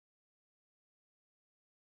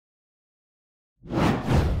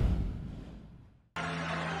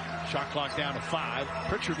Shot clock down to 5.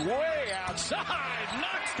 Pritchard way outside.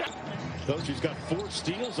 Knocks down. Coach, he's got 4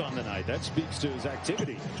 steals on the night. That speaks to his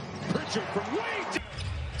activity. Pritchard from way down.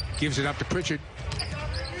 Gives it up to Pritchard.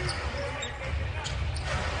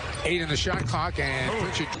 8 on the shot clock, and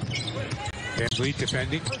Pritchard. Van Vliet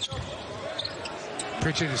defending.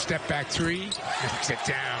 Pritchard a step back 3. Knocks it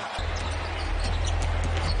down.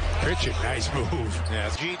 Pritchard, nice move.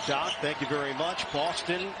 Yes. Doc, thank you very much.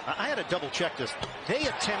 Boston. I had to double check this. They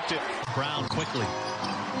attempted. Brown quickly.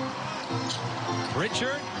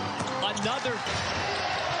 Pritchard. Another.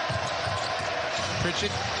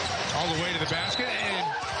 Pritchard all the way to the basket and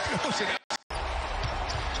goes it out.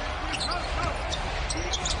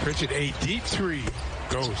 Pritchard a deep 3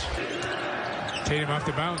 goes. Tatum off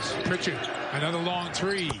the bounce. Pritchard another long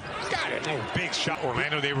 3. Got it. Oh, big shot.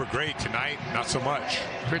 Orlando, they were great tonight. Not so much.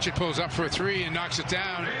 Pritchard pulls up for a 3 and knocks it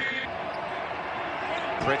down.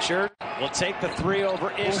 Pritchard will take the 3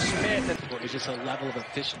 over Ish Smith. It's just a level of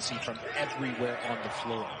efficiency from everywhere on the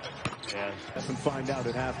floor. Yeah. And find out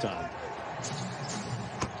at halftime.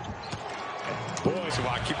 Boy, so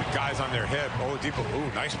while keeping guys on their head. Oladipo,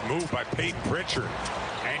 ooh, nice move by Payton Pritchard.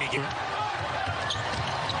 And he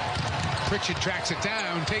Pritchard tracks it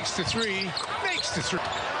down, takes the 3, makes the 3.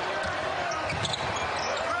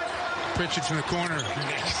 Pritchard from the corner,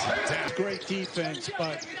 makes it down. Great defense,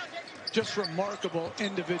 but just remarkable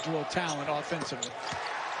individual talent offensively.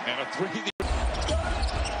 and a 3.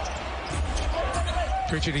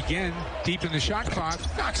 Pritchard again, deep in the shot clock,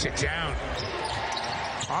 knocks it down.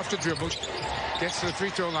 Off the dribble, gets to the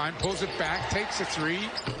free throw line, pulls it back, takes a 3,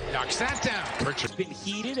 knocks that down. Pritchard. Been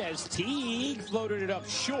heated as Teague floated it up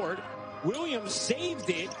short. Williams saved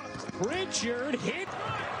it. Pritchard hit.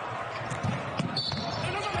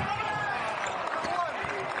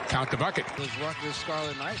 Count the bucket. Those Rutgers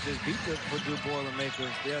Scarlet Knights just beat the Purdue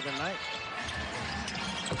Boilermakers the other night.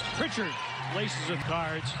 Pritchard laces of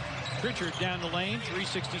cards. Pritchard down the lane,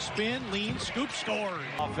 360 spin, lean, scoop, score.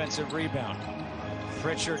 Offensive rebound.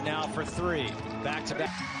 Pritchard now for 3. Back to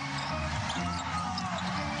back.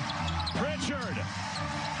 Pritchard.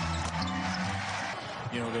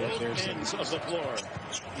 You know, there's ends of the floor.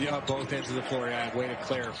 Yeah, both ends of the floor. Yeah, way to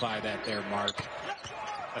clarify that there, Mark.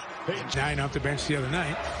 9 off the bench the other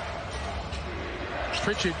night.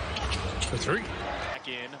 Pritchard for 3. Back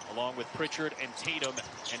in, along with Pritchard and Tatum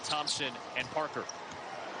and Thompson and Parker.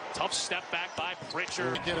 Tough step back by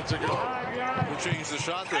Pritchard. Get it to go. We'll change the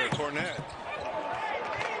shot there, Cornette.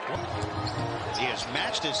 He has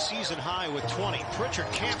matched his season high with 20.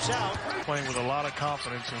 Pritchard camps out. Playing with a lot of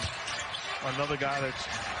confidence, and another guy that's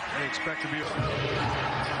they expect to be.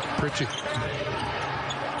 Pritchard,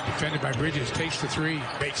 defended by Bridges, takes the 3,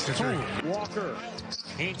 makes the 3. Walker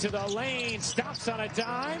into the lane, stops on a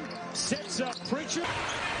dime, sets up Pritchard.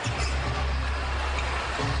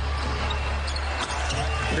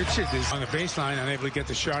 Pritchard is on the baseline, unable to get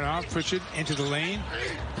the shot off. Pritchard into the lane,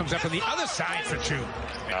 comes up on the other side for 2.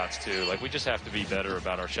 Shots too. Like, we just have to be better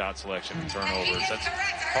about our shot selection and turnovers. That's the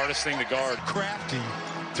hardest thing to guard. Crafty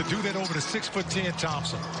to do that over the 6'10"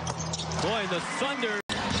 Thompson. Boy, the Thunder.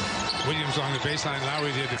 Williams on the baseline,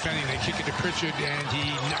 Lowry there defending. They kick it to Pritchard, and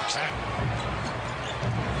he knocks out.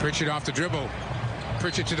 Pritchard off the dribble.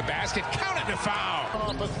 Pritchard to the basket, counted the foul.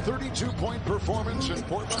 Off a 32-point performance in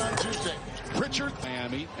Portland on Tuesday. Pritchard,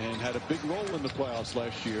 Miami, and had a big role in the playoffs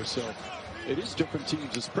last year, so it is different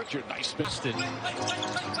teams as Pritchard. Nice piston.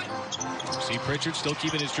 See Pritchard still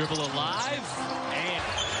keeping his dribble alive. And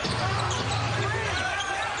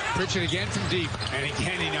Pritchard again from deep, and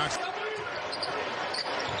again he knocks.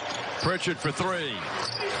 Pritchard for 3.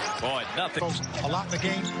 Boy, nothing. A lot in the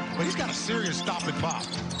game, but he's got a serious stop and pop.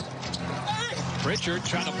 Pritchard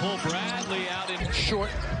trying to pull Bradley out in Short.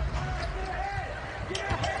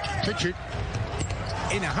 Pritchard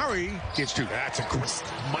in a hurry gets 2. That's a good.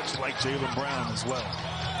 Much like Jaylen Brown as well.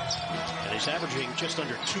 and he's averaging just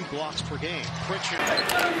under 2 blocks per game. Pritchard.